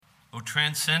O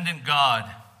transcendent God,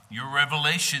 your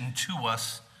revelation to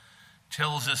us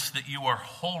tells us that you are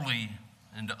holy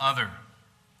and other.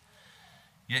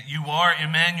 Yet you are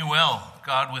Emmanuel,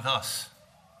 God with us.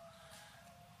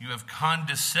 You have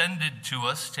condescended to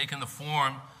us, taken the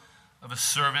form of a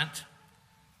servant,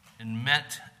 and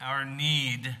met our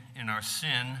need in our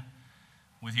sin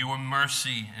with your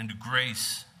mercy and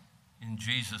grace in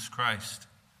Jesus Christ.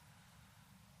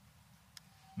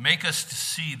 Make us to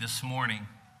see this morning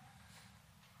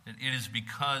that it is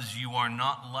because you are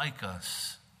not like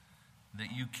us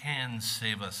that you can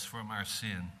save us from our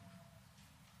sin.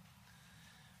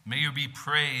 May you be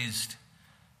praised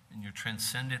in your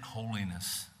transcendent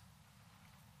holiness.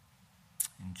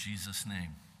 In Jesus'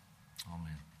 name,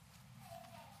 amen.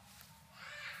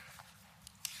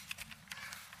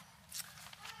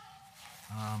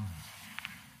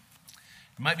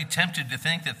 You might be tempted to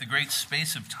think that the great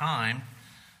space of time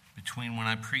between when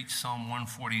I preached Psalm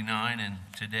 149 and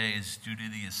today is due to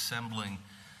the assembling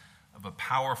of a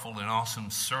powerful and awesome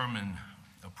sermon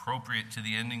appropriate to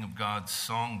the ending of God's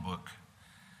songbook.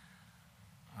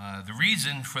 The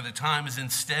reason for the time is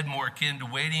instead more akin to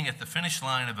waiting at the finish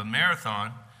line of a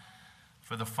marathon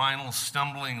for the final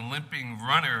stumbling, limping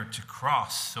runner to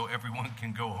cross so everyone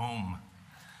can go home.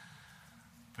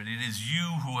 But it is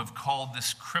you who have called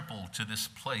this cripple to this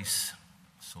place.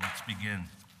 So let's begin.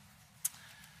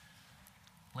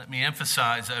 Let me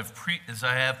emphasize, as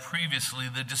I have previously,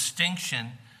 the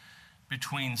distinction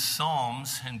between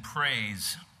psalms and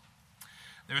praise.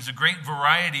 There's a great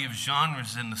variety of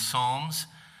genres in the psalms,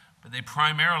 but they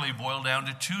primarily boil down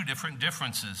to two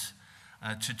differences,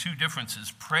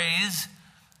 praise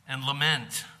and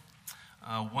lament.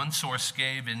 One source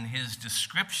gave in his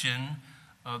description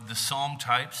of the psalm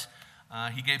types,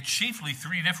 he gave chiefly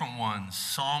three different ones: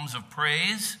 psalms of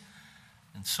praise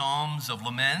and psalms of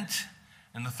lament,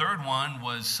 and the third one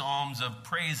was psalms of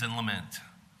praise and lament.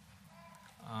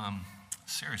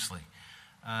 Seriously.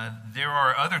 There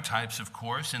are other types, of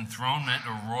course: enthronement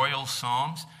or royal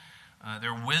psalms.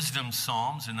 There are wisdom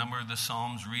psalms. A number of the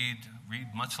psalms read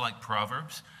much like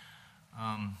Proverbs.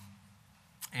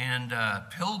 And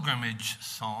pilgrimage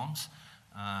psalms,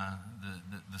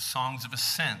 the songs of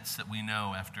ascents that we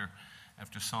know after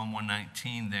Psalm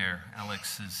 119 there.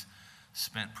 Alex has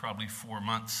spent probably 4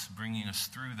 months bringing us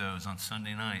through those on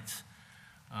Sunday nights.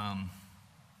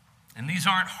 And these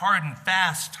aren't hard and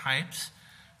fast types,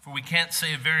 for we can't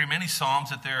say of very many psalms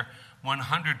that they're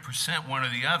 100% one or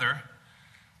the other.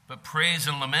 But praise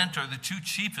and lament are the two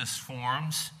chiefest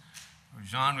forms or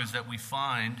genres that we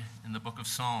find in the book of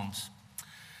Psalms.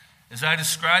 As I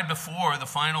described before, the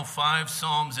final 5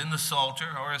 psalms in the Psalter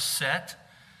are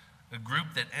a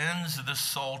group that ends the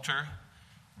Psalter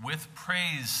with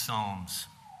praise psalms.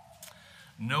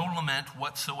 No lament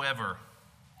whatsoever.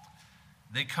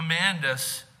 They command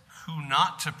us who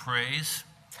not to praise,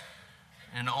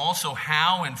 and also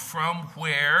how and from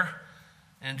where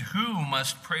and who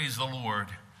must praise the Lord.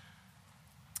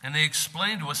 And they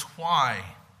explain to us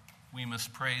why we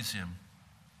must praise him.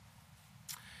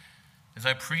 As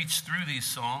I preached through these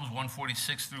Psalms,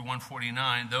 146 through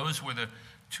 149, those were the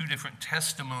two different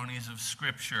testimonies of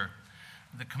Scripture: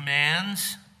 the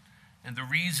commands and the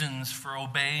reasons for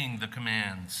obeying the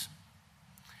commands.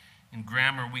 In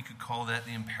grammar, we could call that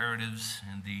the imperatives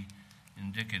and the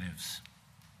indicatives.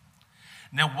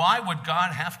 Now, why would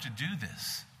God have to do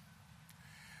this?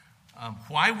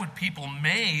 Why would people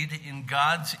made in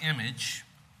God's image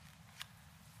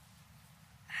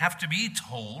have to be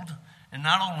told, and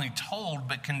not only told,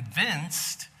 but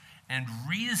convinced and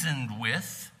reasoned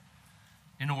with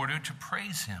in order to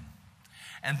praise him?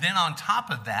 And then on top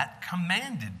of that,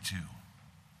 commanded to.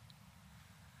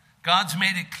 God's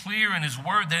made it clear in his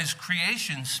word that his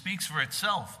creation speaks for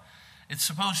itself. It's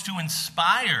supposed to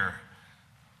inspire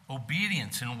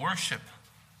obedience and worship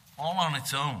all on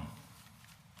its own.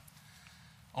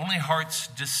 Only hearts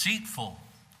deceitful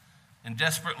and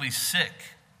desperately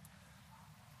sick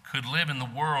could live in the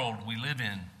world we live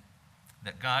in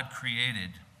that God created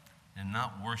and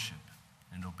not worship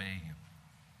and obey him.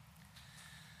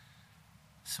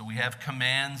 So we have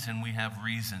commands and we have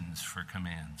reasons for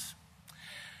commands.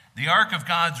 The arc of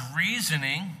God's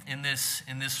reasoning in this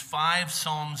 5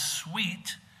 psalm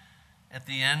suite at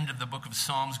the end of the book of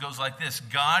Psalms goes like this: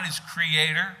 God is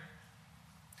creator,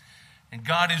 and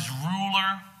God is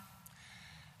ruler,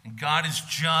 and God is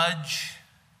judge,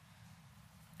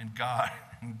 and God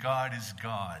is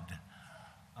God.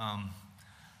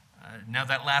 Now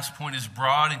that last point is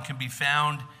broad and can be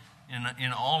found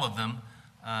in all of them,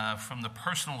 from the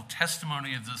personal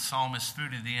testimony of the psalmist through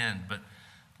to the end, but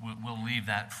we'll leave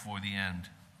that for the end.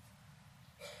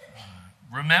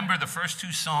 Remember, the first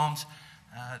two Psalms,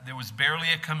 there was barely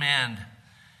a command.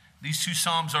 These two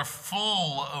Psalms are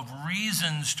full of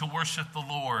reasons to worship the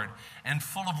Lord and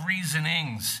full of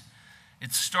reasonings.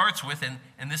 It starts with,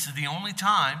 and this is the only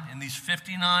time in these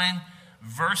 59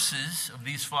 verses of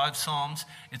these 5 Psalms,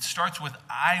 it starts with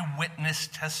eyewitness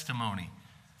testimony.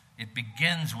 It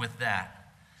begins with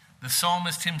that. The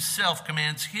psalmist himself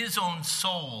commands his own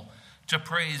soul to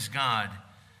praise God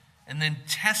and then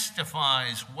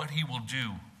testifies what he will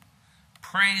do.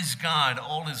 Praise God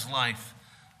all his life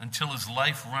until his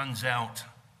life runs out.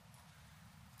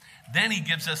 Then he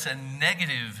gives us a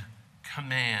negative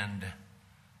command.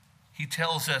 He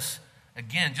tells us,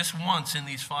 again, just once in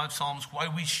these 5 Psalms, why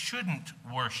we shouldn't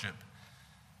worship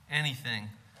anything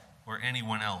or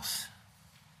anyone else.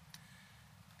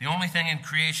 The only thing in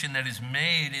creation that is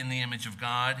made in the image of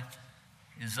God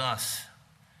is us.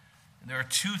 And there are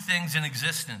 2 things in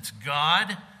existence,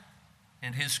 God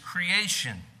and his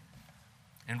creation.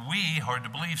 And we, hard to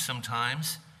believe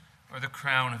sometimes, are the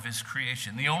crown of his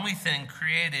creation. The only thing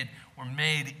created or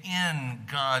made in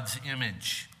God's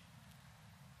image.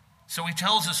 So he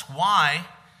tells us why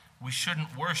we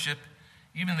shouldn't worship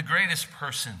even the greatest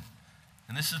person.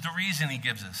 And this is the reason he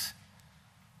gives us.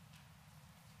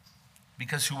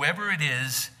 Because whoever it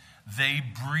is, they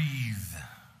breathe.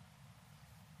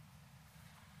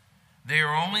 They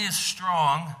are only as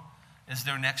strong as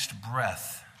their next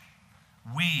breath.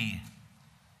 We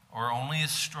are only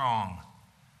as strong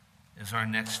as our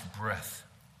next breath.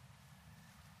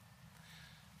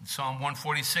 In Psalm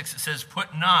 146, it says,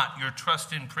 "Put not your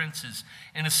trust in princes,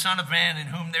 in a son of man in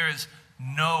whom there is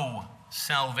no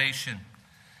salvation.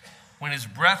 When his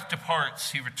breath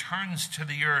departs, he returns to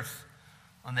the earth.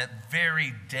 On that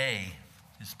very day,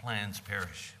 his plans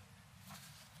perish."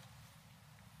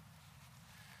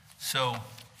 So,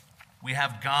 we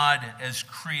have God as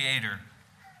creator.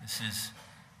 This is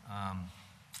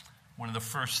one of the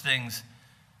first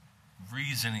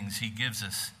reasonings he gives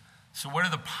us. So what are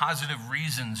the positive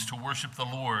reasons to worship the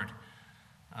Lord?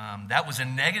 That was a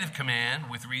negative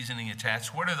command with reasoning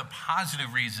attached. What are the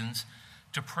positive reasons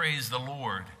to praise the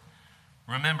Lord?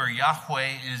 Remember,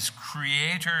 Yahweh is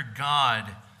creator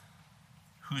God,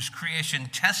 whose creation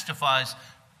testifies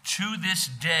to this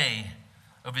day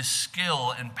of his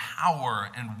skill and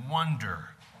power and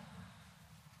wonder.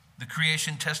 The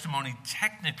creation testimony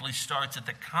technically starts at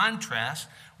the contrast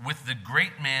with the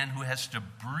great man who has to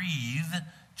breathe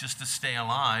just to stay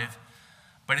alive.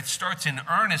 But it starts in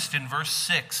earnest in verse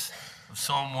 6 of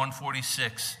Psalm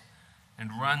 146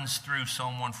 and runs through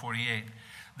Psalm 148.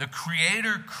 The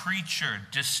creator-creature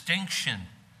distinction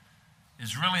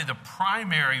is really the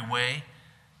primary way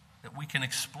that we can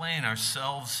explain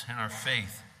ourselves and our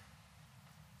faith.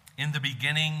 In the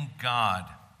beginning, God,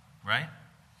 right?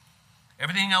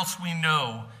 Everything else we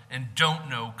know and don't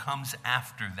know comes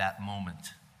after that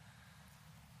moment.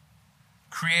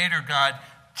 Creator God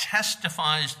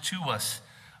testifies to us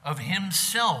of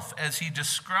himself as he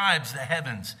describes the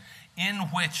heavens,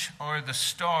 in which are the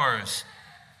stars,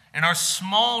 and our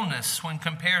smallness when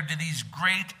compared to these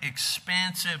great,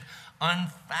 expansive,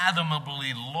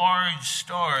 unfathomably large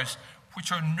stars,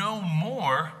 which are no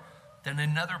more than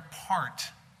another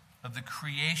part of the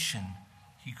creation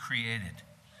he created.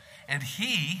 And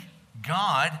he,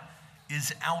 God,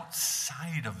 is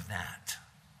outside of that.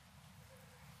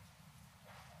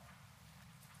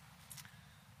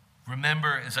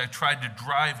 Remember, as I tried to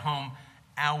drive home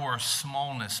our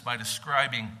smallness by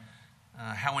describing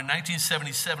how in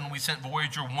 1977 we sent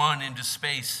Voyager 1 into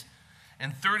space,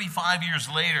 and 35 years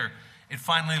later, it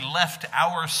finally left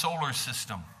our solar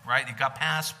system, right? It got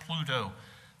past Pluto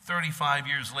 35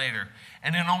 years later.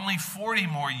 And in only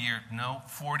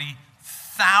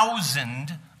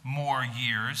 40,000 more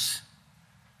years,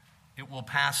 it will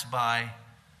pass by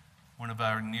one of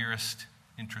our nearest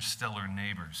interstellar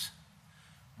neighbors.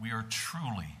 We are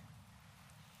truly,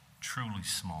 truly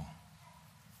small.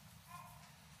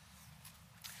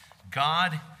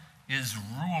 God is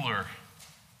ruler.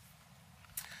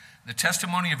 The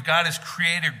testimony of God as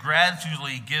creator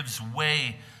gradually gives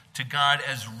way to God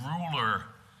as ruler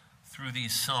through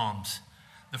these Psalms.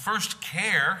 The first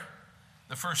care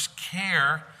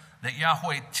that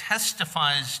Yahweh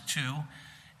testifies to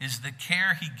is the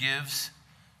care he gives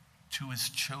to his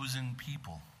chosen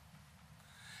people.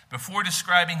 Before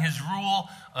describing his rule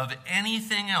of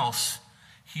anything else,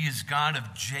 he is God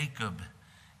of Jacob,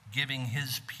 giving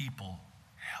his people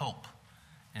help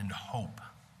and hope.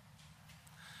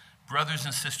 Brothers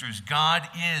and sisters, God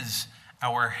is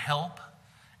our help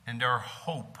and our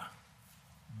hope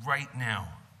right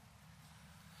now.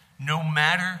 No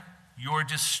matter your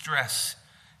distress,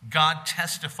 God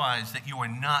testifies that you are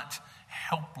not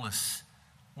helpless,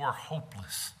 or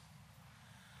hopeless.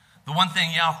 The one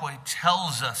thing Yahweh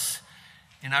tells us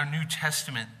in our New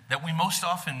Testament that we most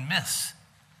often miss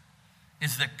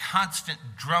is the constant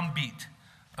drumbeat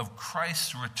of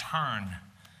Christ's return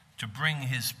to bring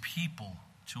his people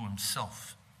to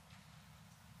himself.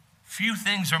 Few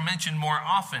things are mentioned more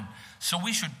often, so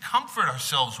we should comfort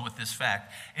ourselves with this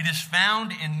fact. It is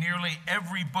found in nearly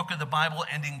every book of the Bible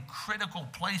and in critical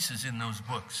places in those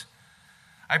books.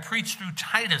 I preach through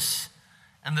Titus,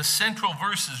 and the central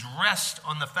verses rest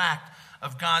on the fact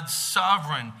of God's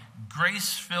sovereign,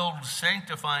 grace-filled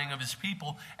sanctifying of his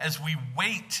people as we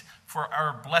wait for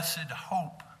our blessed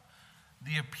hope,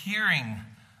 the appearing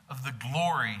of the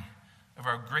glory of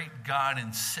our great God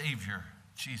and Savior,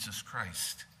 Jesus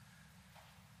Christ.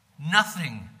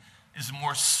 Nothing is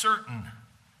more certain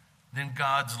than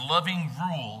God's loving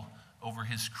rule over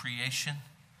his creation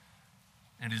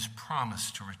and his promise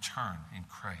to return in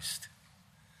Christ.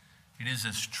 It is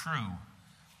as true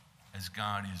as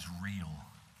God is real.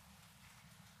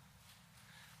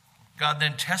 God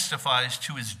then testifies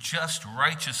to his just,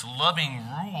 righteous, loving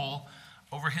rule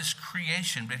over his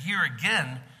creation. But here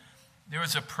again, there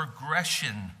is a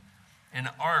progression, an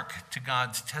arc to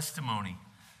God's testimony.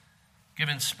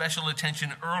 Given special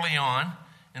attention early on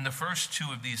in the first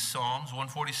two of these Psalms,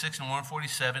 146 and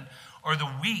 147, are the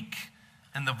weak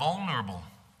and the vulnerable.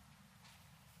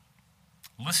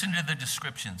 Listen to the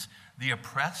descriptions: the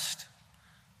oppressed,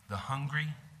 the hungry,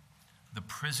 the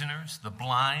prisoners, the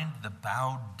blind, the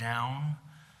bowed down,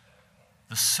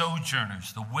 the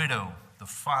sojourners, the widow, the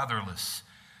fatherless,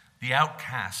 the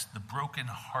outcast, the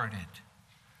brokenhearted,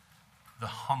 the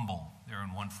humble, there in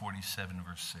 147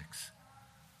 verse 6.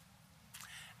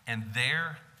 And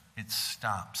there it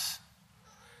stops.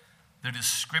 The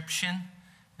description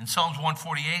in Psalms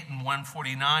 148 and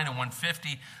 149 and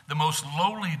 150, the most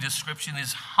lowly description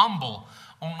is humble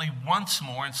only once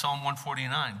more in Psalm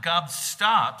 149. God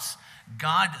stops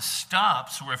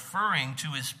referring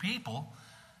to his people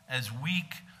as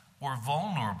weak or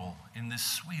vulnerable in this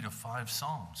suite of 5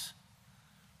 Psalms.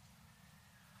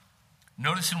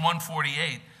 Notice in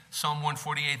 148, Psalm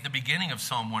 148, the beginning of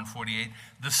Psalm 148,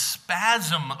 the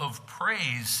spasm of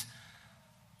praise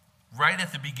right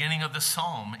at the beginning of the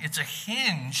psalm. It's a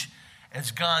hinge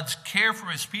as God's care for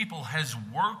his people has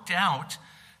worked out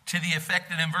to the effect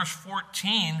that in verse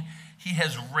 14, he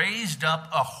has raised up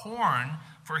a horn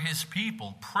for his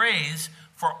people, praise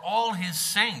for all his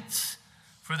saints,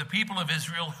 for the people of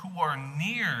Israel who are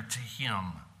near to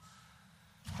him.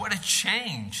 What a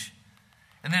change.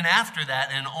 And then after that,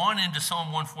 and on into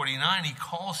Psalm 149, he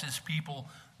calls his people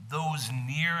those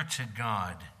near to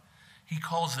God. He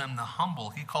calls them the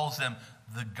humble. He calls them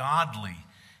the godly.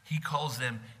 He calls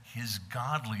them his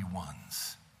godly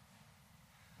ones.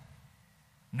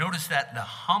 Notice that the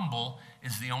humble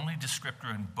is the only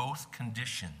descriptor in both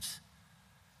conditions.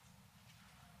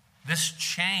 This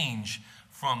change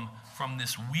from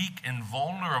this weak and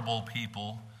vulnerable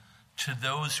people to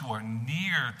those who are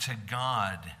near to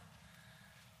God,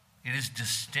 it is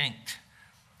distinct.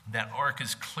 That arc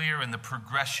is clear and the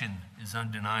progression is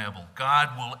undeniable. God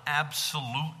will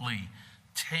absolutely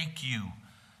take you,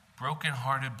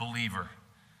 brokenhearted believer,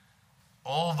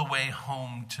 all the way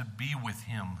home to be with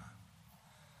him,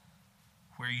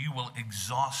 where you will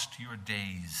exhaust your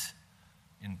days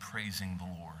in praising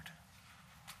the Lord.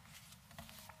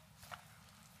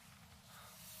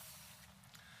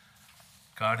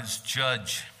 God is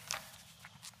judge.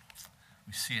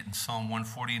 We see it in Psalm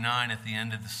 149 at the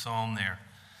end of the psalm there.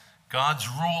 God's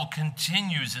rule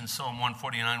continues in Psalm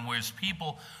 149, where his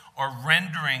people are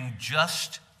rendering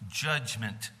just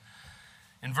judgment.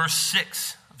 In verse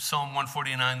 6 of Psalm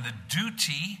 149, the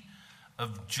duty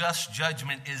of just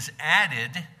judgment is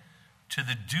added to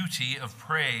the duty of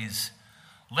praise.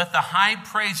 Let the high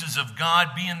praises of God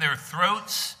be in their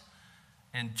throats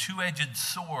and two-edged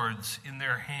swords in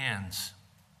their hands.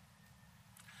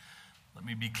 Let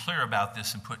me be clear about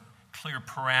this and put clear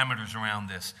parameters around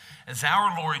this. As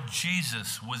our Lord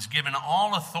Jesus was given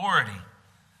all authority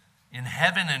in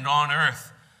heaven and on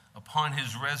earth upon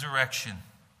his resurrection,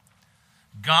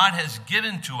 God has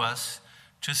given to us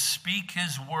to speak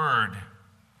his word.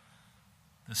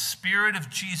 The Spirit of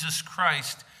Jesus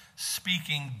Christ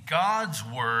speaking God's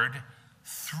word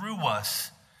through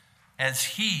us as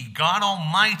he, God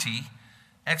Almighty,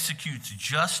 executes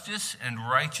justice and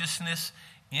righteousness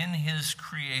in his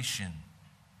creation.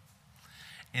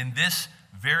 In this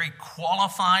very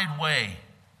qualified way,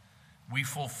 we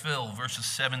fulfill verses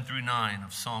 7 through 9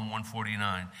 of Psalm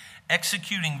 149,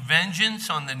 executing vengeance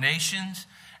on the nations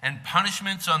and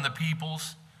punishments on the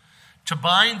peoples, to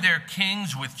bind their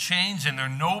kings with chains and their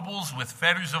nobles with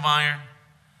fetters of iron,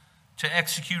 to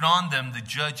execute on them the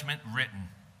judgment written.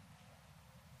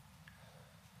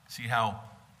 See how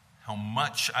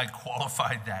much I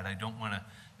qualified that. I don't want to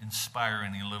inspire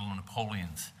any little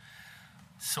Napoleons.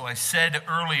 So I said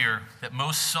earlier that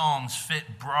most psalms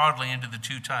fit broadly into the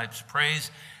two types,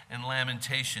 praise and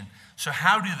lamentation. So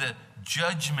how do the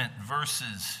judgment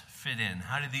verses fit in?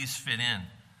 How do these fit in?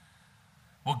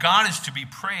 Well, God is to be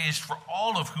praised for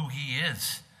all of who he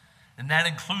is, and that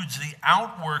includes the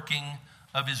outworking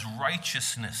of his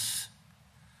righteousness.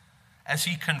 As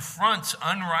he confronts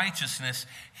unrighteousness,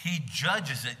 he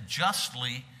judges it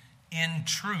justly in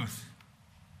truth.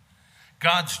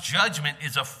 God's judgment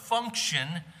is a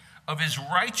function of his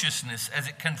righteousness as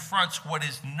it confronts what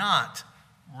is not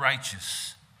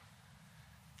righteous.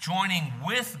 Joining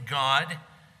with God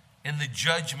in the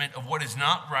judgment of what is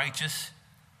not righteous,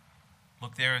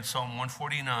 look there in Psalm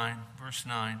 149, verse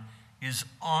 9, is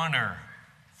honor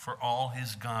for all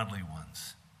his godly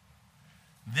ones.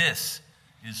 This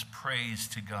is praise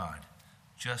to God.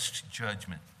 Just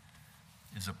judgment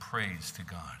is a praise to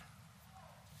God.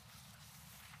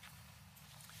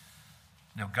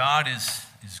 Now, God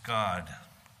is God.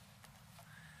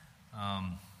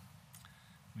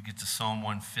 We get to Psalm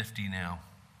 150 now.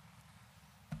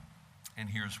 And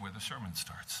here's where the sermon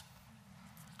starts.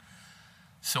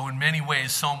 So in many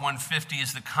ways, Psalm 150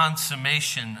 is the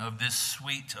consummation of this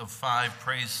suite of 5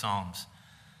 praise psalms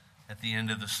at the end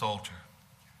of the Psalter.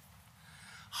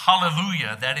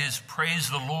 Hallelujah, that is, praise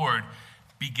the Lord,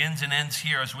 begins and ends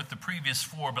here as with the previous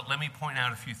 4, but let me point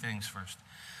out a few things first.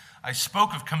 I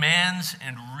spoke of commands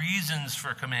and reasons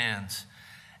for commands,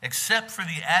 except for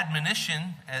the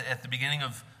admonition at the beginning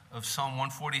of Psalm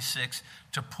 146,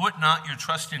 to put not your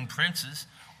trust in princes,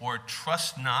 or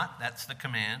trust not, that's the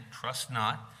command, trust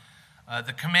not.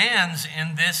 The commands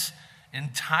in this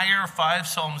entire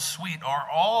 5-psalm suite are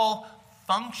all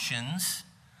functions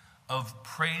of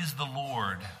praise the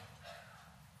Lord.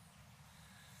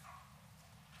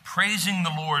 Praising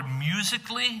the Lord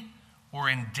musically or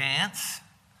in dance,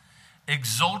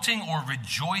 exulting or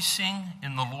rejoicing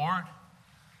in the Lord,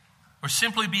 or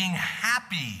simply being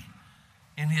happy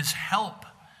in his help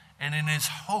and in his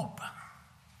hope,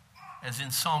 as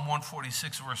in Psalm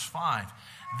 146, verse 5.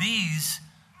 These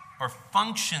are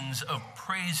functions of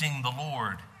praising the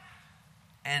Lord,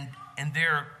 and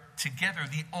they're together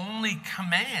the only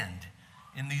command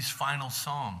in these final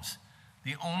psalms.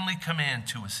 The only command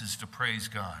to us is to praise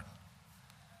God.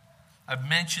 I've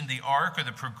mentioned the arc or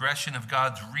the progression of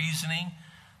God's reasoning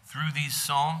through these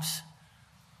psalms.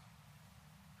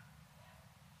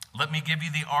 Let me give you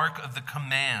the arc of the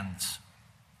commands.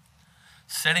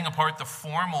 Setting apart the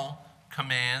formal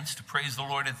commands to praise the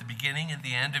Lord at the beginning and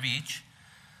the end of each.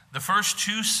 The first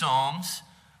 2 psalms,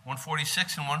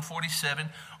 146 and 147,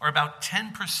 are about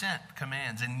 10%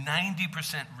 commands and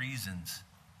 90% reasons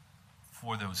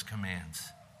for those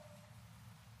commands.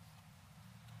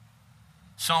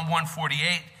 Psalm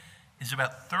 148 is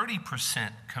about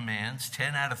 30% commands.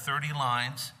 10 out of 30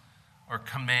 lines are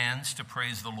commands to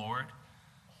praise the Lord,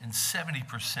 and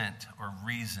 70% are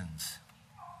reasons.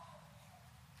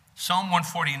 Psalm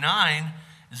 149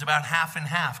 is about half and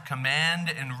half,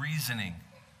 command and reasoning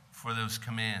for those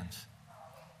commands.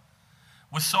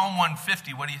 With Psalm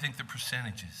 150, what do you think the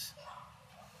percentage is?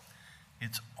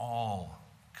 It's all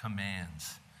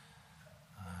commands.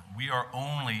 We are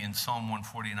only in Psalm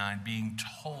 149 being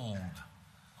told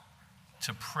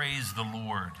to praise the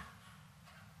Lord.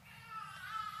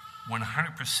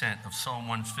 100% of Psalm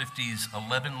 150's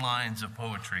 11 lines of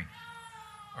poetry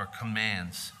are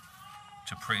commands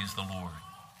to praise the Lord.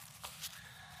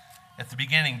 At the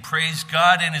beginning, praise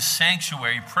God in his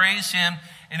sanctuary. Praise him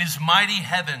in his mighty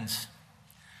heavens.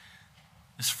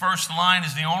 This first line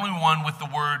is the only one with the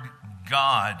word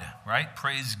God, right?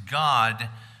 Praise God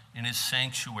in his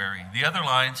sanctuary. The other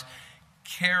lines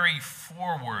carry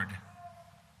forward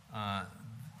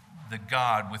the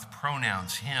God with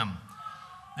pronouns, him.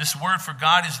 This word for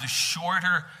God is the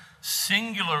shorter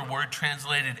singular word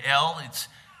translated El.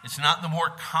 It's not the more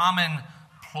common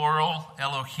plural,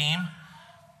 Elohim.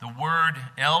 The word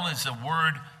El is a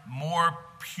word more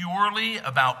purely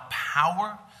about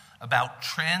power, about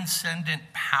transcendent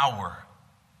power.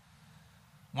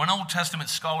 One Old Testament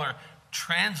scholar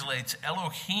translates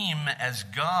Elohim as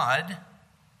God,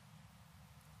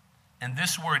 and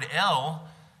this word El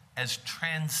as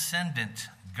transcendent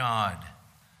God.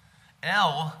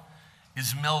 El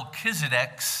is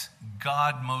Melchizedek's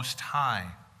God Most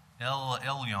High. El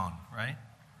Elyon, right?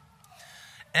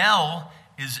 El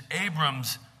is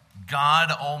Abram's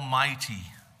God Almighty,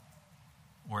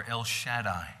 or El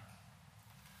Shaddai.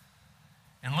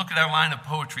 And look at our line of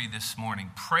poetry this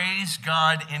morning. Praise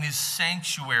God in his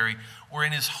sanctuary or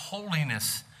in his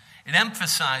holiness. It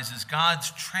emphasizes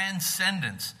God's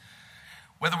transcendence.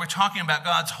 Whether we're talking about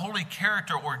God's holy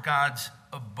character or God's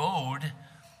abode,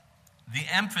 the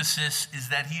emphasis is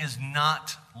that he is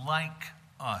not like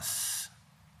us.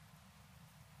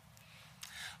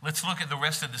 Let's look at the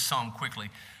rest of the psalm quickly.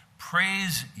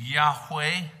 Praise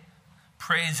Yahweh,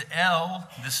 praise El,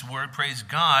 this word, praise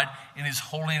God in his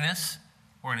holiness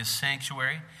or in his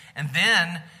sanctuary. And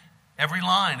then every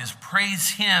line is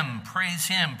praise him, praise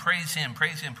him, praise him,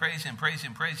 praise him, praise him, praise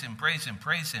him, praise him, praise him,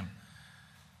 praise him.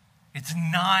 It's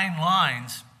 9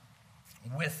 lines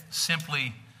with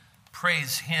simply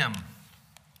praise him.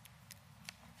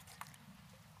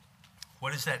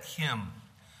 What is that hymn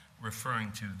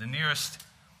referring to? The nearest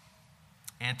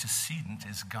antecedent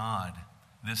is God,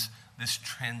 this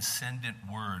transcendent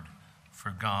word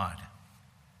for God.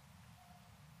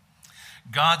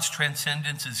 God's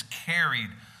transcendence is carried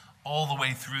all the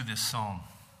way through this psalm.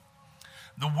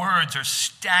 The words are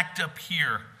stacked up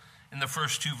here in the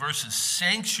first 2 verses.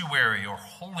 Sanctuary or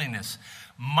holiness,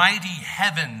 mighty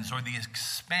heavens or the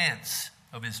expanse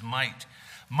of his might,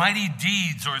 mighty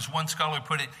deeds, or as one scholar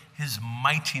put it, his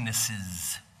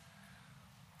mightinesses,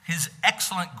 his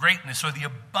excellent greatness or the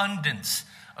abundance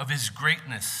of his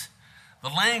greatness. The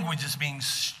language is being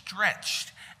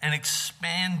stretched and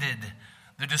expanded.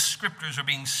 The descriptors are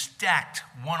being stacked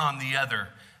one on the other,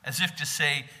 as if to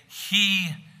say, he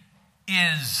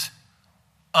is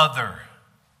other.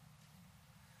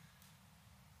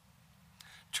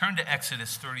 Turn to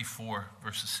Exodus 34,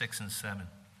 verses 6 and 7.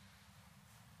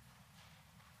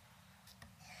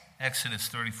 Exodus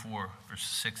 34, verses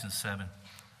 6 and 7.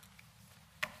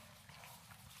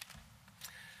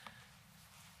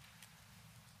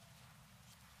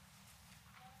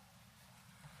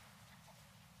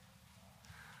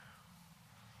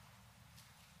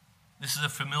 This is a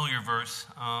familiar verse.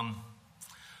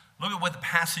 Look at what the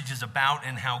passage is about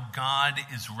and how God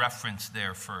is referenced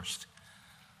there first.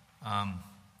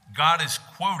 God is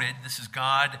quoted. This is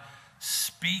God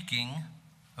speaking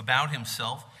about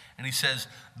himself. And he says,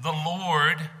 the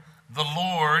Lord,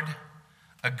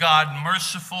 a God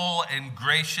merciful and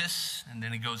gracious. And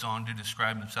then he goes on to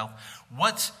describe himself.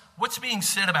 What's being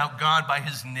said about God by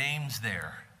his names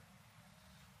there?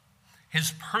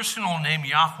 His personal name,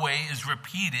 Yahweh, is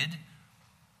repeated.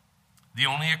 The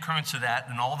only occurrence of that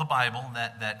in all the Bible,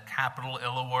 that capital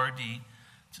L-O-R-D,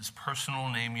 it's his personal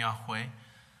name, Yahweh.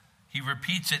 He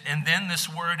repeats it. And then this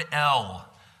word El,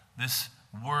 this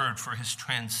word for his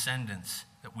transcendence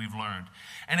that we've learned.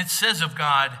 And it says of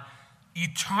God,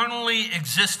 eternally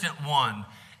existent one,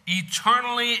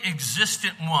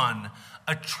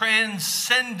 a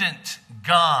transcendent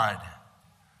God.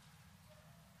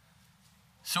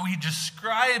 So he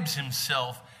describes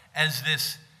himself as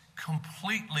this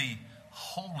completely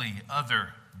holy other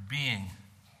being.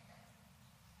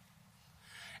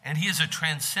 And he is a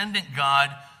transcendent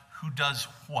God who does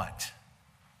what?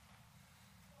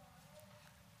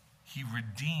 He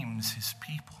redeems his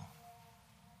people.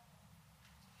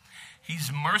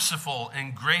 He's merciful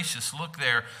and gracious. Look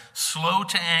there. Slow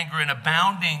to anger and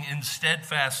abounding in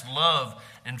steadfast love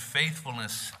and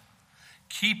faithfulness.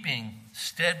 Keeping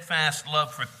steadfast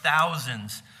love for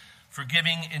thousands.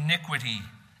 Forgiving iniquity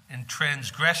and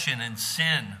transgression and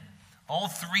sin. All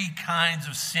 3 kinds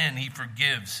of sin he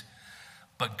forgives.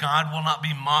 But God will not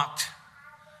be mocked.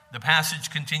 The passage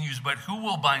continues, but who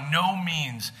will by no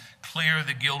means clear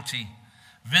the guilty,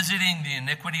 visiting the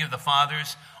iniquity of the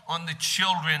fathers on the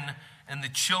children and the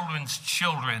children's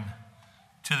children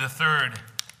to the 3rd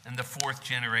and the 4th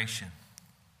generation.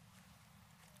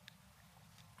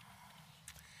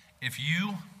 If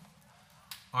you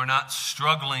are not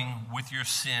struggling with your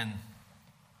sin,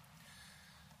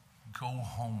 go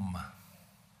home.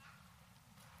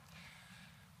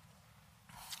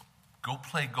 Go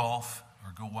play golf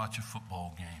or go watch a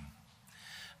football game.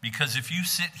 Because if you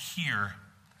sit here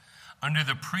under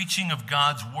the preaching of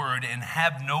God's word and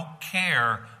have no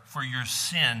care for your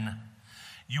sin,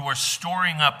 you are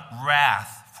storing up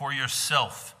wrath for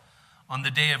yourself on the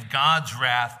day of God's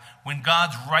wrath, when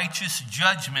God's righteous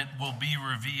judgment will be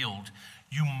revealed.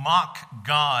 You mock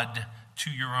God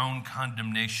to your own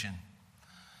condemnation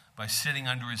by sitting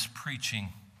under his preaching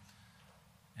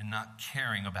and not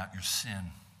caring about your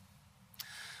sin.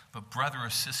 But brother or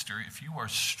sister, if you are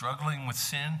struggling with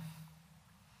sin,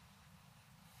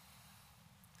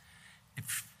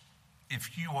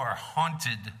 if you are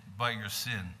haunted by your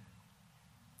sin,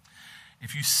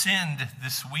 if you sinned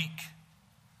this week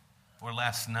or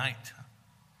last night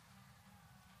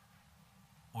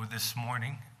or this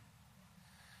morning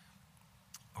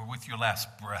or with your last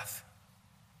breath.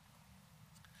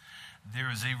 There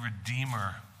is a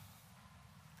Redeemer,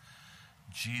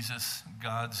 Jesus,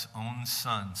 God's own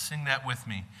Son. Sing that with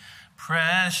me.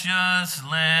 Precious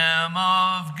Lamb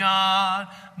of God,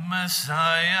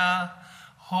 Messiah,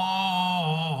 Holy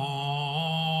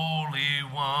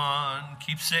One.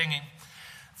 Keep singing.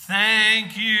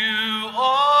 Thank you,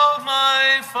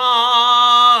 Almighty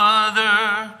Father,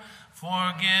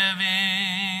 for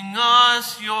giving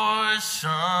us your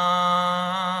Son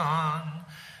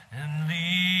and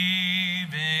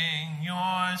leaving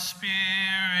your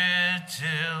Spirit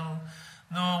till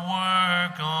the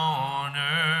work on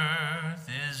earth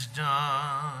is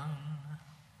done.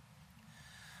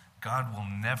 God will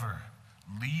never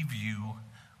leave you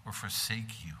or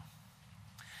forsake you.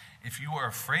 If you are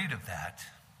afraid of that,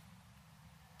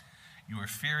 you are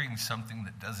fearing something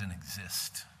that doesn't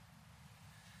exist.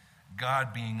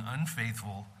 God being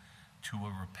unfaithful to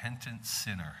a repentant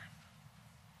sinner.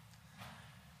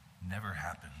 Never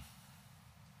happened.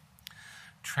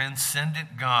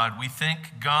 Transcendent God. We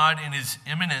think God in his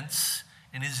immanence,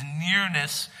 in his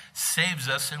nearness, saves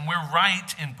us, and we're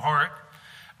right in part.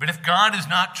 But if God is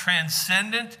not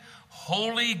transcendent,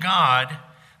 holy God,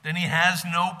 then he has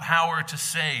no power to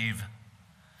save.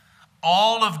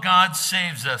 All of God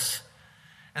saves us.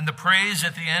 And the praise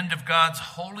at the end of God's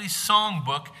holy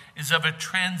songbook is of a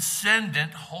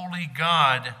transcendent, holy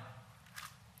God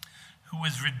who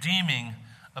is redeeming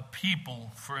a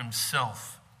people for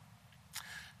himself.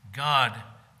 God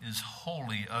is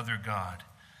holy, other God.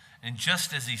 And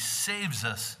just as he saves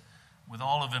us with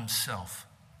all of himself,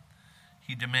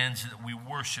 he demands that we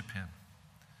worship him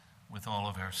with all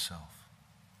of ourself.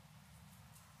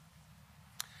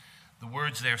 The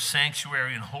words there,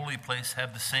 sanctuary and holy place,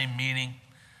 have the same meaning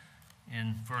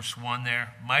in verse 1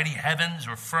 there. Mighty heavens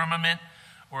or firmament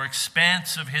or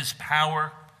expanse of his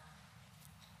power.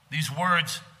 These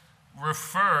words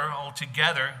refer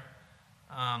altogether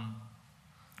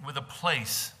with a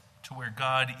place to where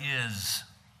God is.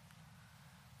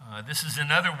 This is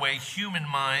another way human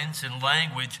minds and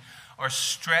language are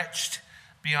stretched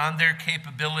beyond their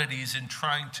capabilities in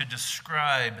trying to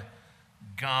describe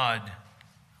God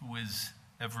who is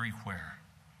everywhere.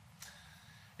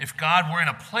 If God were in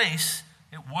a place,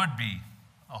 it would be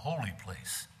a holy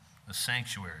place, a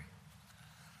sanctuary.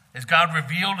 As God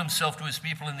revealed himself to his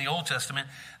people in the Old Testament,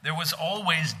 there was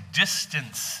always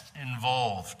distance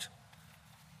involved.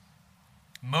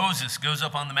 Moses goes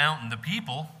up on the mountain. The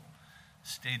people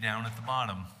stay down at the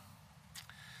bottom.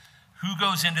 Who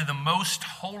goes into the most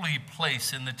holy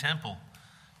place in the temple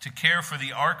to care for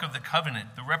the Ark of the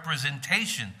Covenant, the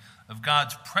representation of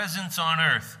God's presence on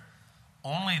earth?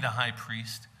 Only the high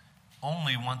priest,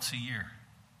 only once a year.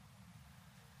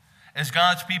 As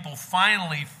God's people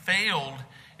finally failed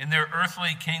in their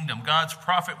earthly kingdom, God's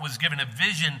prophet was given a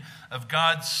vision of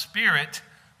God's Spirit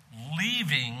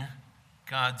leaving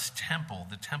God's temple,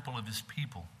 the temple of his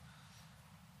people.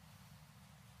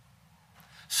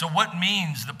 So what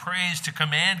means the praise to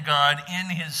command God in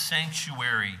his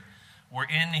sanctuary or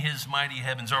in his mighty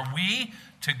heavens? Are we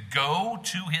to go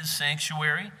to his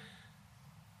sanctuary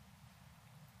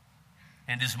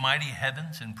and his mighty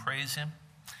heavens and praise him?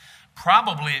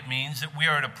 Probably it means that we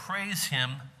are to praise him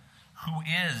who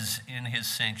is in his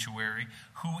sanctuary,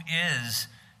 who is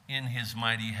in his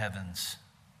mighty heavens.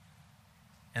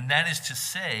 And that is to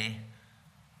say,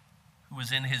 who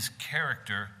is in his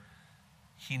character,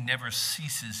 he never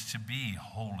ceases to be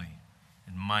holy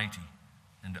and mighty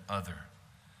and other.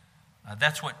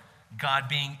 That's what God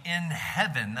being in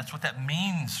heaven, that's what that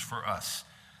means for us,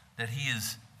 that he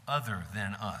is other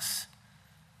than us.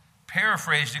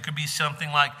 Paraphrased, it could be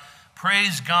something like,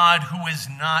 praise God who is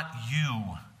not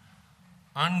you,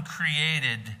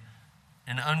 uncreated,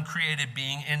 an uncreated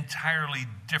being entirely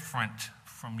different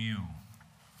from you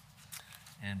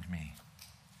and me.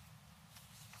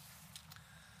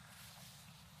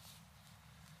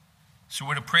 So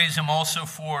we're to praise him also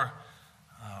for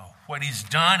what he's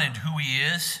done and who he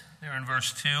is, there in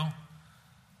verse 2.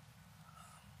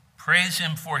 Praise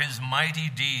him for his mighty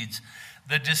deeds.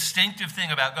 The distinctive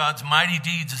thing about God's mighty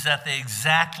deeds is that they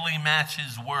exactly match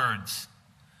his words.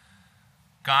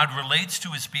 God relates to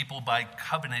his people by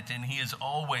covenant, and he is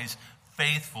always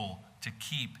faithful to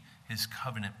keep his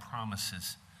covenant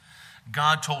promises.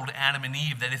 God told Adam and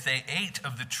Eve that if they ate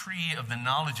of the tree of the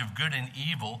knowledge of good and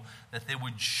evil, that they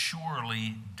would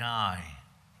surely die.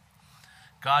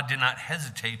 God did not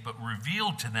hesitate, but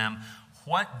revealed to them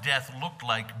what death looked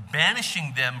like,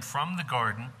 banishing them from the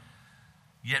garden,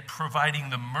 yet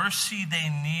providing the mercy they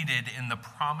needed in the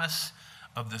promise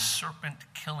of the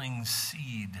serpent-killing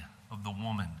seed of the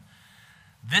woman.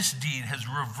 This deed has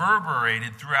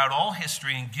reverberated throughout all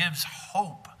history and gives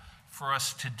hope for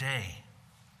us today.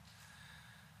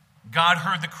 God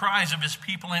heard the cries of his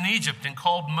people in Egypt and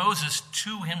called Moses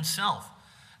to himself.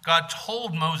 God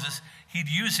told Moses he'd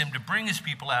use him to bring his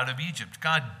people out of Egypt.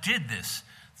 God did this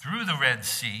through the Red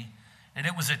Sea, and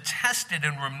it was attested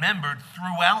and remembered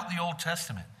throughout the Old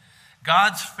Testament.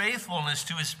 God's faithfulness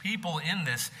to his people in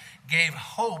this gave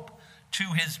hope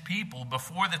to his people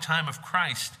before the time of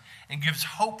Christ and gives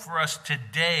hope for us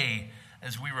today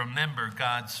as we remember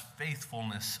God's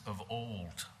faithfulness of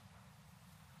old.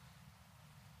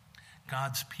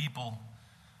 God's people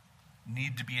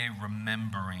need to be a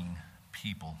remembering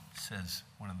people, says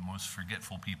one of the most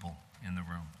forgetful people in the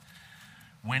room.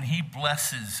 When he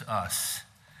blesses us,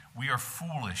 we are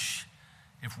foolish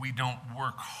if we don't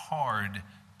work hard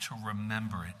to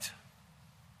remember it.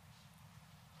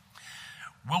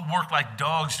 We'll work like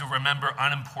dogs to remember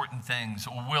unimportant things,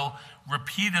 or we'll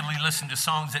repeatedly listen to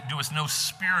songs that do us no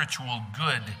spiritual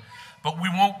good, but we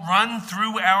won't run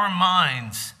through our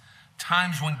minds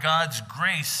times when God's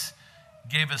grace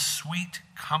gave us sweet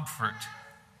comfort.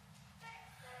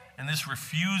 And this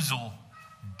refusal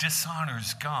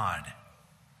dishonors God.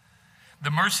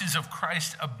 The mercies of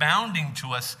Christ abounding to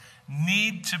us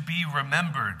need to be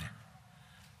remembered,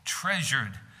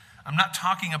 treasured. I'm not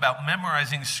talking about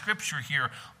memorizing scripture here,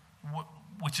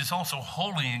 which is also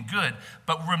holy and good,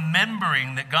 but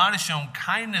remembering that God has shown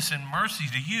kindness and mercy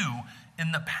to you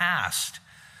in the past.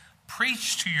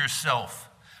 Preach to yourself.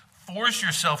 Force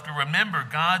yourself to remember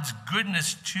God's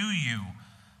goodness to you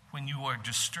when you are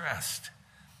distressed.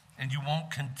 And you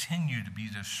won't continue to be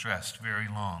distressed very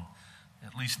long,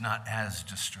 at least not as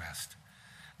distressed.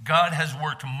 God has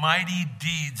worked mighty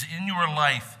deeds in your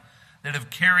life that have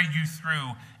carried you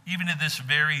through even to this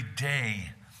very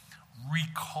day.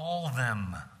 Recall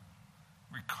them.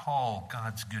 Recall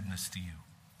God's goodness to you.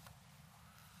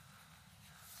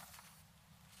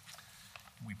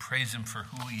 We praise him for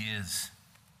who he is.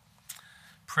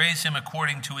 Praise him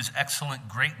according to his excellent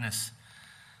greatness.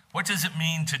 What does it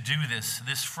mean to do this?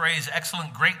 This phrase,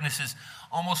 excellent greatness, is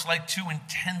almost like two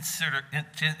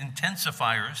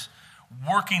intensifiers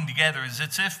working together. It's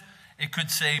as if it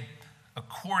could say,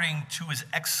 according to his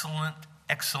excellent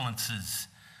excellences,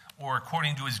 or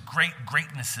according to his great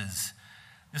greatnesses.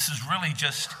 This is really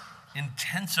just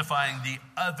intensifying the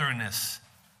otherness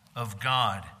of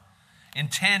God. In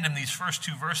tandem, these first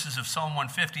two verses of Psalm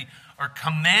 150 are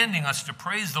commanding us to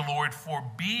praise the Lord for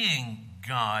being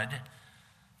God,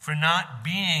 for not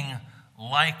being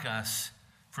like us,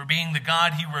 for being the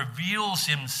God he reveals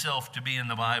himself to be in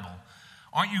the Bible.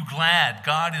 Aren't you glad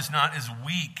God is not as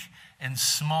weak and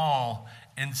small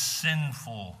and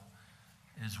sinful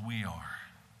as we are?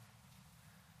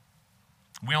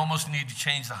 We almost need to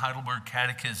change the Heidelberg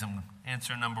Catechism.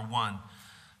 Answer number 1.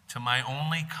 To my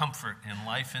only comfort in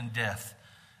life and death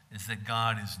is that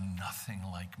God is nothing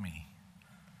like me.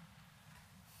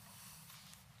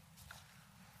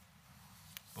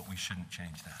 But we shouldn't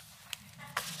change that.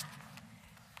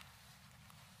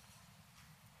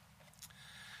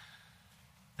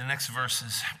 The next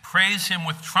verses. Praise him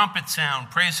with trumpet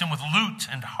sound. Praise him with lute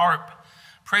and harp.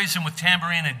 Praise him with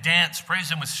tambourine and dance.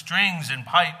 Praise him with strings and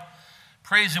pipe.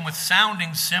 Praise him with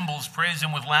sounding cymbals. Praise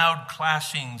him with loud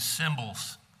clashing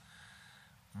cymbals.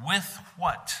 With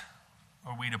what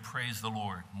are we to praise the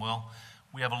Lord? Well,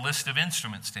 we have a list of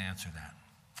instruments to answer that,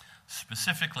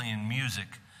 specifically in music.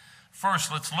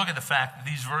 First, let's look at the fact that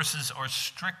these verses are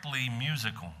strictly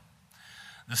musical.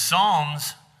 The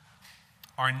Psalms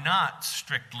are not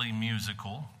strictly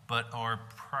musical, but are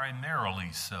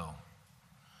primarily so.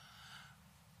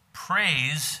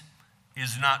 Praise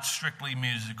is not strictly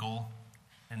musical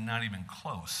and not even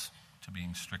close to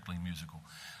being strictly musical.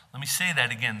 Let me say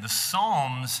that again. The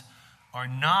Psalms are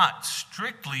not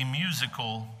strictly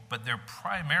musical, but they're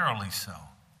primarily so.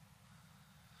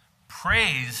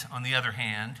 Praise, on the other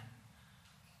hand,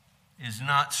 is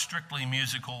not strictly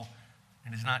musical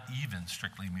and is not even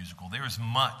strictly musical. There is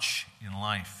much in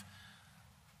life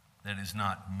that is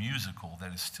not musical,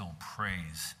 that is still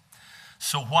praise.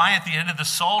 So why at the end of the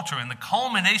Psalter and the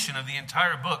culmination of the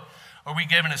entire book are we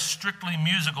given a strictly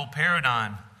musical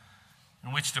paradigm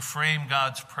in which to frame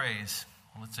God's praise?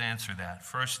 Well, let's answer that.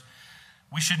 First,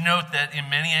 we should note that in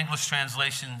many English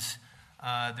translations,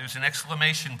 there's an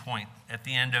exclamation point at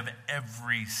the end of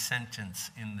every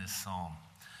sentence in this psalm.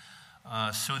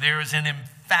 So there is an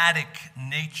emphatic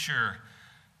nature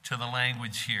to the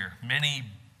language here. Many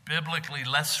biblically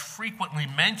less frequently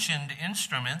mentioned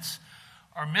instruments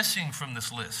are missing from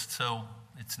this list, so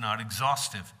it's not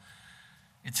exhaustive.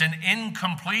 It's an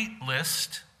incomplete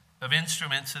list of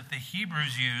instruments that the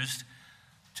Hebrews used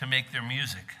to make their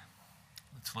music.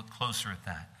 Let's look closer at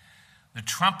that. The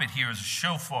trumpet here is a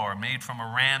shofar made from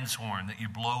a ram's horn that you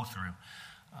blow through.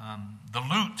 The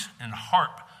lute and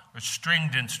harp are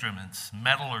stringed instruments,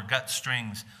 metal or gut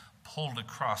strings pulled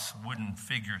across wooden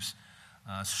figures,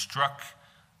 struck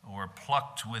or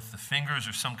plucked with the fingers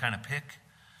or some kind of pick.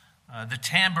 The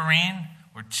tambourine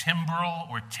or timbrel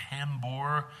or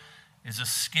tambour is a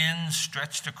skin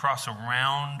stretched across a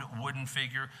round wooden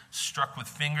figure struck with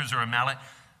fingers or a mallet.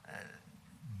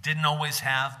 Didn't always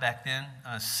have back then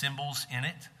cymbals in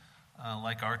it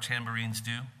like our tambourines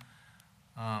do.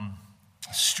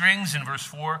 Strings in verse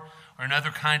 4 are another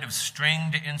kind of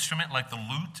stringed instrument like the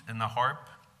lute and the harp,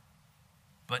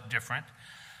 but different.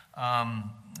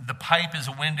 The pipe is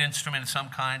a wind instrument of some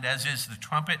kind, as is the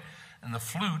trumpet, and the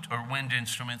flute are wind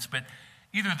instruments, but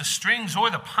either the strings or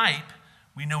the pipe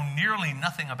we know nearly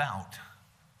nothing about.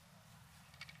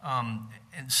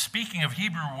 And speaking of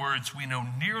Hebrew words, we know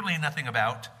nearly nothing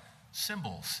about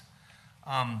cymbals.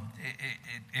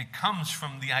 It comes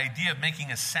from the idea of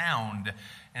making a sound,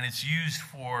 and it's used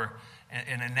for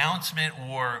an announcement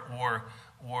or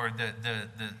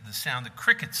the sound that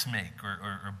crickets make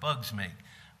or bugs make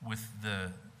with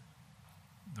the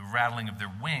rattling of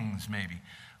their wings, maybe.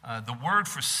 The word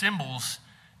for cymbals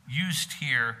used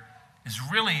here is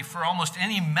really for almost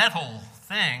any metal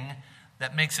thing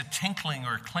that makes a tinkling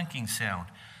or clinking sound.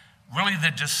 Really, the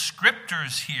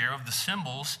descriptors here of the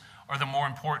cymbals are the more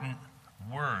important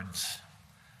words.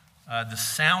 The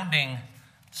sounding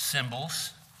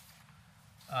cymbals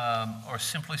are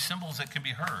simply cymbals that can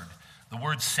be heard. The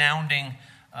word sounding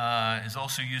is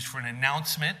also used for an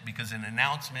announcement because an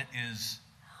announcement is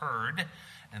heard,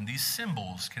 and these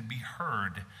cymbals can be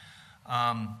heard.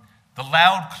 The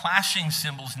loud clashing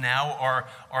cymbals now are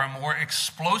a more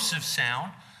explosive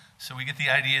sound. So we get the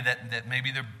idea that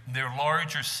maybe they're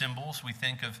larger cymbals. We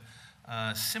think of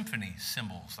symphony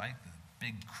cymbals, like the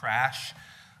big crash.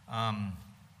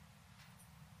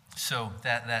 So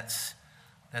that's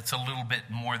a little bit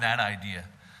more that idea.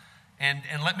 And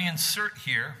let me insert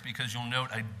here, because you'll note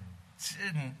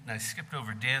I skipped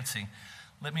over dancing.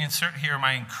 Let me insert here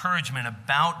my encouragement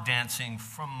about dancing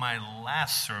from my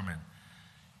last sermon.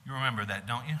 You remember that,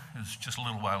 don't you? It was just a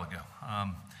little while ago.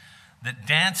 That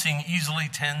dancing easily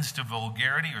tends to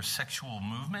vulgarity or sexual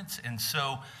movements, and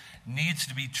so needs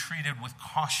to be treated with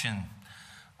caution.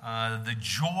 The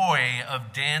joy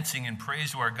of dancing in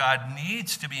praise to our God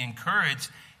needs to be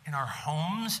encouraged in our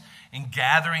homes, in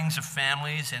gatherings of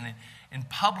families, and in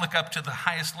public up to the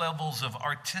highest levels of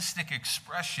artistic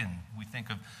expression. We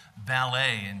think of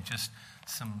ballet and just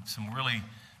some really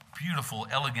beautiful,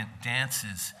 elegant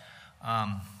dances.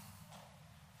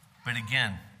 But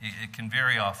again, it can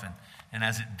very often, and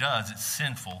as it does, it's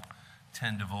sinful,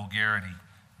 tend to vulgarity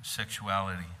or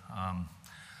sexuality.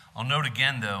 I'll note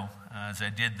again, though, as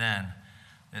I did then,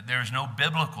 that there is no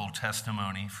biblical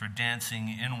testimony for dancing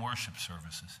in worship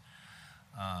services.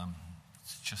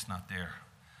 It's just not there.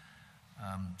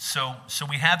 So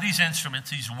we have these instruments,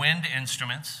 these wind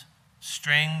instruments,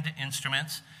 stringed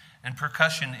instruments, and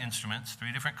percussion instruments,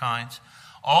 3 different kinds,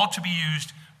 all to be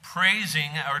used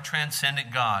praising our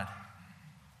transcendent God.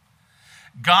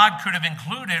 God could have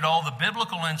included all the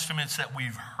biblical instruments that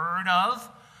we've heard of,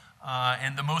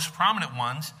 and the most prominent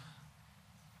ones,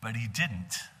 but he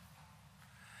didn't.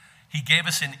 He gave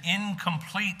us an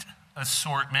incomplete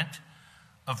assortment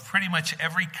of pretty much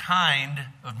every kind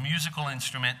of musical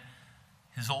instrument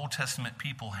his Old Testament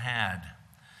people had.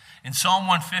 In Psalm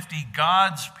 150,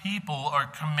 God's people are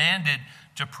commanded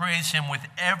to praise him with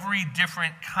every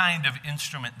different kind of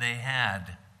instrument they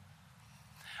had.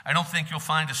 I don't think you'll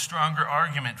find a stronger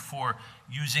argument for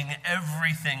using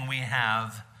everything we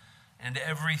have and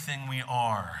everything we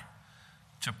are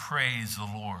to praise the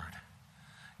Lord.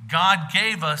 God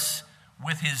gave us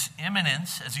with his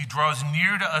immanence as he draws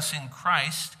near to us in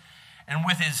Christ, and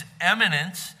with his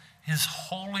eminence, his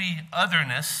holy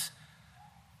otherness,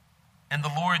 and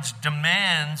the Lord's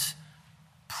demands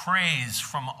praise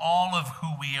from all of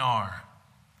who we are.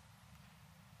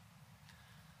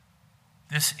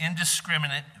 This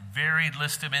indiscriminate, varied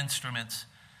list of instruments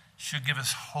should give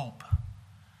us hope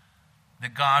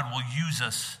that God will use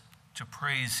us to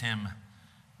praise him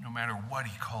no matter what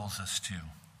he calls us to.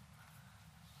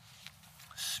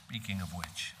 Speaking of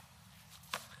which,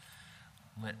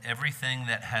 let everything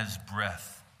that has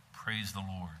breath praise the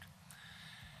Lord.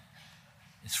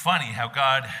 It's funny how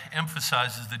God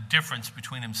emphasizes the difference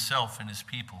between himself and his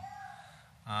people.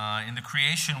 In the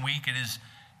creation week, it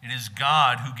is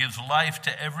God who gives life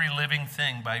to every living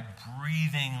thing by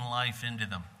breathing life into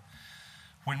them.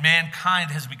 when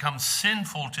mankind has become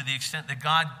sinful to the extent that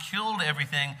God killed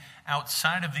everything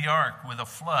outside of the ark with a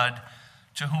flood,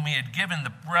 to whom he had given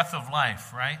the breath of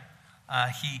life, right?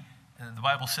 The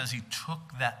Bible says he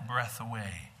took that breath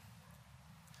away.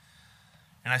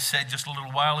 And I said just a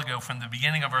little while ago, from the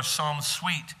beginning of our Psalm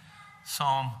suite,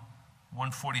 Psalm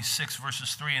 146,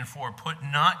 verses 3 and 4, put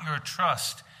not your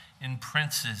trust in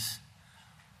princes.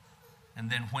 And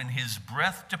then when his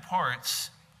breath departs,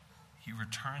 he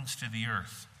returns to the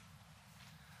earth.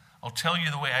 I'll tell you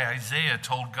the way Isaiah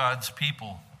told God's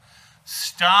people.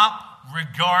 Stop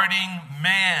regarding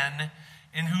man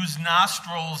in whose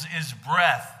nostrils is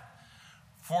breath,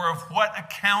 for of what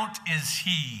account is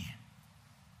he?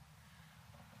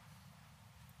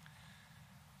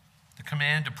 The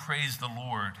command to praise the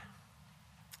Lord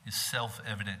is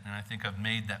self-evident, and I think I've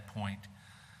made that point.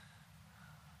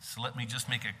 So let me just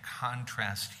make a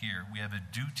contrast here. We have a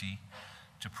duty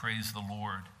to praise the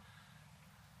Lord.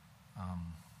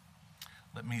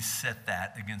 Let me set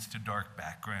that against a dark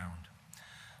background.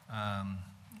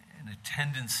 And a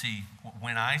tendency,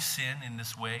 when I sin in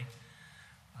this way,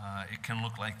 it can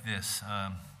look like this.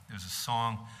 There's a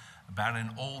song about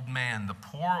an old man. The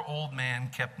poor old man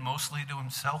kept mostly to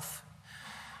himself.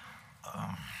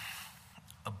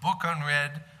 A book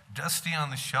unread, dusty on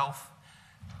the shelf,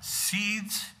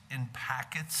 seeds in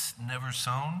packets never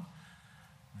sown.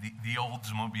 The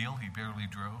Oldsmobile he barely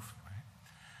drove. Right?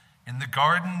 In the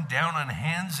garden, down on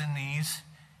hands and knees,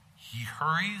 he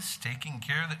hurries, taking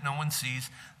care that no one sees.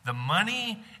 The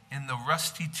money in the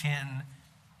rusty tin,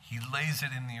 he lays it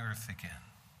in the earth again.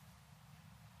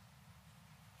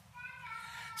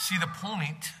 See, the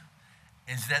point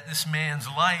is that this man's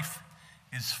life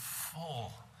is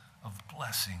full of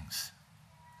blessings.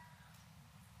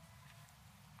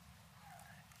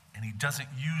 And he doesn't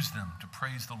use them to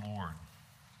praise the Lord.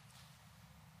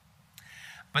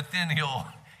 But then he'll,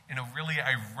 in a really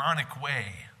ironic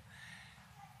way,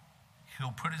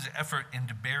 he'll put his effort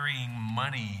into burying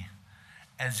money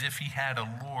as if he had a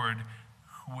Lord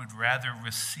who would rather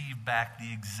receive back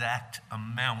the exact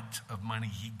amount of money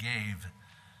he gave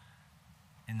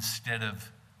instead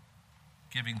of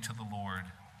giving to the Lord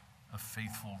a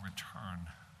faithful return.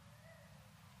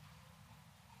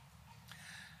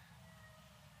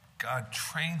 God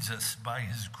trains us by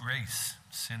his grace,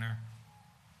 sinner.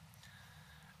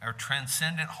 Our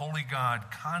transcendent holy God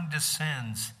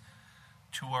condescends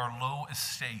to our low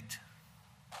estate.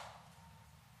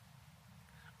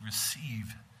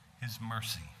 Receive his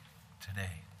mercy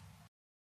today.